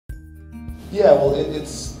Yeah, well,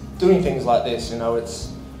 it's doing things like this, you know,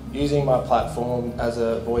 it's using my platform as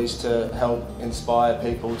a voice to help inspire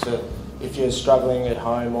people to, if you're struggling at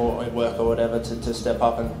home or at work or whatever, to step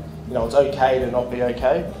up and, you know, it's okay to not be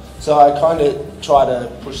okay. So I kind of try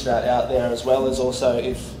to push that out there, as well as also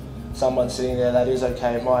if someone's sitting there that is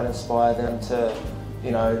okay, it might inspire them to,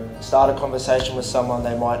 you know, start a conversation with someone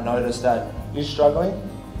they might notice that is struggling.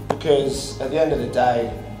 Because at the end of the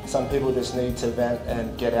day, some people just need to vent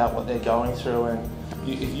and get out what they're going through, and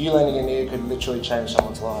if you lending an ear could literally change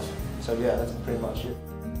someone's life. So yeah, that's pretty much it.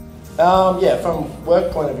 Yeah, from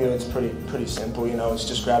work point of view, it's pretty simple. You know, it's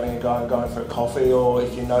just grabbing a guy and going for a coffee, or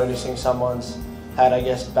if you're noticing someone's had, I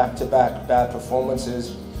guess, back-to-back bad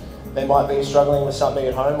performances, they might be struggling with something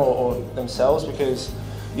at home or themselves, because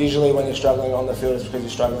usually when you're struggling on the field, it's because you're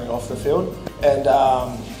struggling off the field. And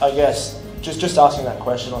I guess just asking that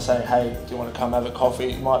question or saying, hey, do you want to come have a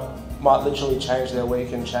coffee, might literally change their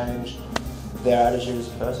week and change their attitude as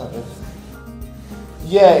a person, I guess.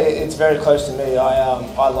 Yeah, it's very close to me.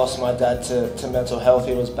 I lost my dad to mental health.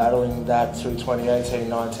 He was battling that through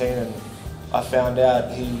 2018-19, and I found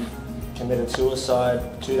out he committed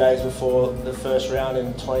suicide 2 days before the first round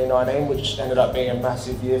in 2019, which ended up being a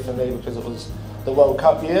massive year for me because it was the World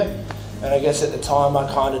Cup year. And I guess at the time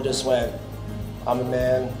I kind of just went, I'm a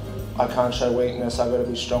man, I can't show weakness, I've got to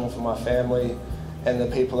be strong for my family and the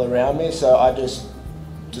people around me. So I just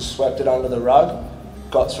swept it under the rug,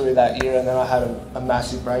 got through that year, and then I had a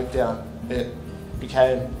massive breakdown. It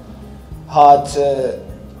became hard to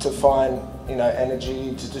find, you know,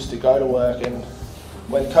 energy to go to work. And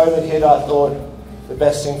when COVID hit, I thought the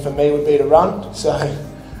best thing for me would be to run. So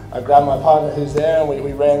I grabbed my partner who's there, and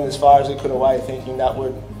we ran as far as we could away, thinking that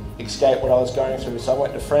would escape what I was going through. So I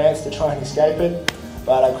went to France to try and escape it,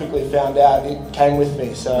 but I quickly found out it came with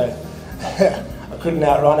me. So I couldn't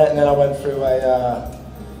outrun it, and then I went through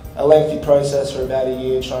a lengthy process for about a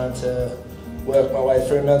year trying to work my way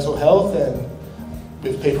through mental health, and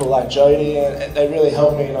with people like Jody, and they really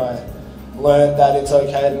helped me, and I learned that it's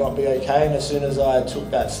okay to not be okay. And as soon as I took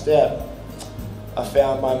that step, I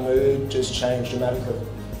found my mood just changed dramatically.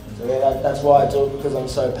 So yeah, that's why I do it, because I'm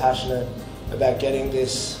so passionate about getting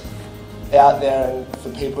this out there and for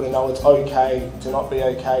people to know it's okay to not be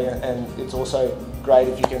okay, and it's also great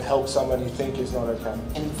if you can help someone you think is not okay.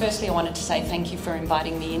 And firstly, I wanted to say thank you for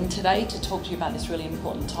inviting me in today to talk to you about this really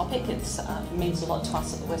important topic. It means a lot to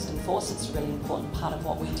us at the Western Force. It's a really important part of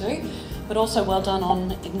what we do. But also well done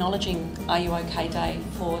on acknowledging Are You OK Day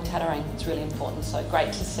for Tattarang. It's really important. So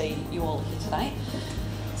great to see you all here today.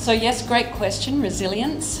 So yes, great question,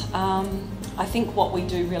 resilience. I think what we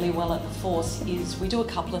do really well at the Force is we do a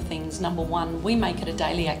couple of things. Number one, we make it a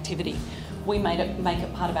daily activity. We make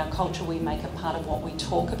it part of our culture, we make it part of what we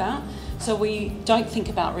talk about. So we don't think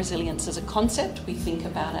about resilience as a concept, we think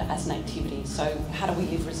about it as an activity. So how do we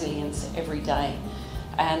live resilience every day?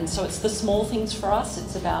 And so it's the small things for us.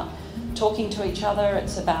 It's about talking to each other,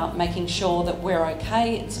 it's about making sure that we're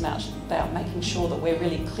okay, it's about making sure that we're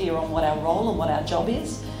really clear on what our role and what our job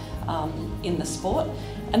is in the sport.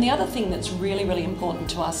 And the other thing that's really, really important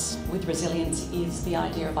to us with resilience is the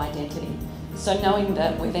idea of identity. So knowing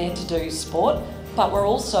that we're there to do sport, but we're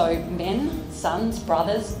also men, sons,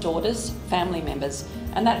 brothers, daughters, family members.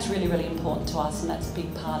 And that's really, really important to us, and that's a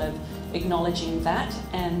big part of acknowledging that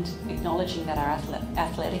and acknowledging that our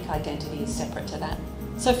athletic identity is separate to that.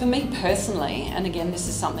 So for me personally, and again this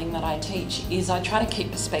is something that I teach, is I try to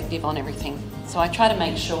keep perspective on everything. So I try to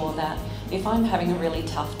make sure that if I'm having a really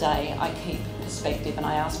tough day, I keep perspective and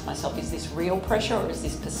I ask myself, is this real pressure or is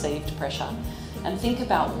this perceived pressure? And think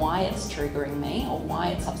about why it's triggering me or why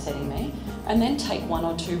it's upsetting me, and then take one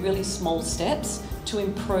or two really small steps to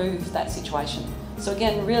improve that situation. So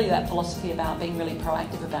again, really that philosophy about being really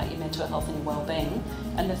proactive about your mental health and your well-being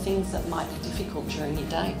and the things that might be difficult during your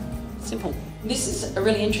day. Simple. This is a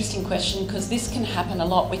really interesting question because this can happen a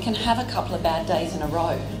lot. We can have a couple of bad days in a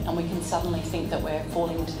row and we can suddenly think that we're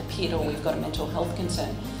falling into the pit or we've got a mental health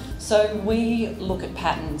concern. So we look at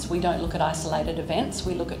patterns. We don't look at isolated events.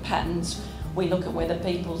 We look at patterns. We look at whether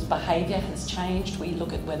people's behaviour has changed. We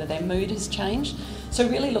look at whether their mood has changed. So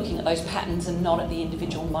really looking at those patterns and not at the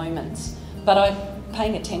individual moments. But I'm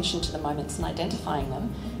paying attention to the moments and identifying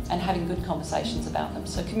them and having good conversations about them.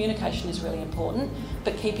 So communication is really important,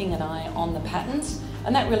 but keeping an eye on the patterns.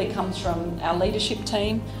 And that really comes from our leadership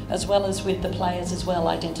team, as well as with the players as well,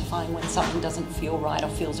 identifying when something doesn't feel right or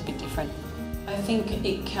feels a bit different. I think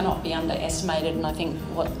it cannot be underestimated, and I think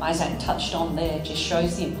what Isaac touched on there just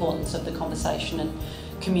shows the importance of the conversation and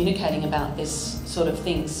communicating about this sort of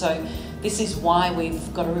thing. So this is why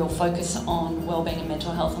we've got a real focus on wellbeing and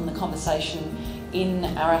mental health, and the conversation in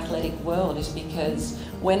our athletic world is because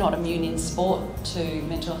we're not immune in sport to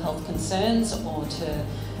mental health concerns or to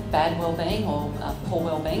bad well-being or poor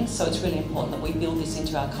well-being. So it's really important that we build this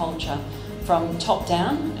into our culture from top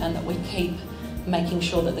down, and that we keep making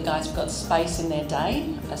sure that the guys have got space in their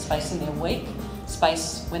day, space in their week,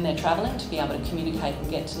 space when they're travelling to be able to communicate and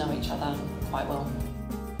get to know each other quite well.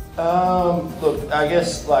 Look, I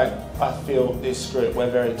guess I feel this group, we're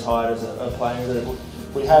very tight as a playing group.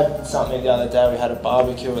 We had something the other day, we had a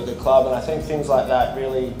barbecue at the club, and I think things like that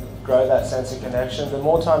really grow that sense of connection. The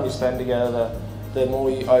more time you spend together, the more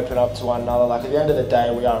you open up to one another. Like, at the end of the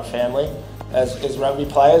day, we are a family. As rugby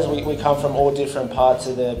players, we come from all different parts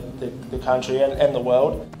of the country and the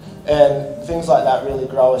world, and things like that really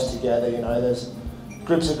grow us together. You know, there's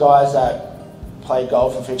groups of guys that play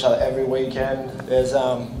golf with each other every weekend. There's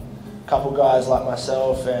a couple guys like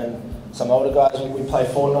myself and some older guys, we play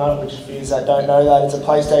Fortnite, which for you that don't know that, it's a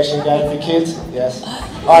PlayStation game for kids. Yes,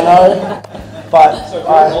 I know. But so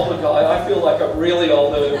for an older guy, I feel like a really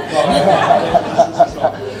older guy.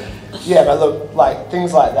 Yeah, but look, like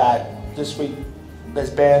things like that, there's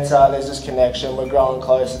banter, there's just connection, we're growing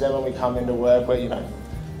closer. Then when we come into work, we're, you know,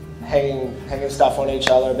 hanging stuff on each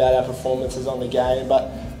other about our performances on the game.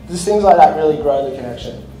 But just things like that really grow the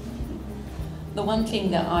connection. The one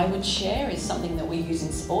thing that I would share is something that we use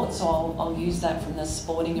in sport, so I'll use that from the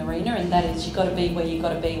sporting arena, and that is you've got to be where you've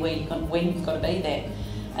got to be, when you've got to be there.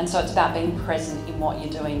 And so it's about being present in what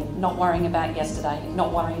you're doing, not worrying about yesterday,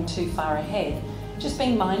 not worrying too far ahead, just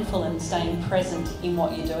being mindful and staying present in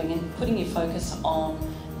what you're doing and putting your focus on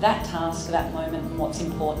that task, that moment, and what's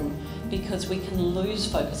important, because we can lose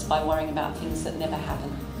focus by worrying about things that never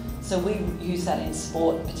happen. So we use that in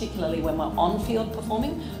sport, particularly when we're on field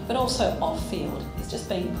performing, but also off field. It's just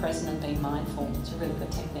being present and being mindful. It's a really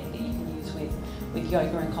good technique that you can use with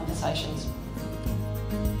yoga and conversations.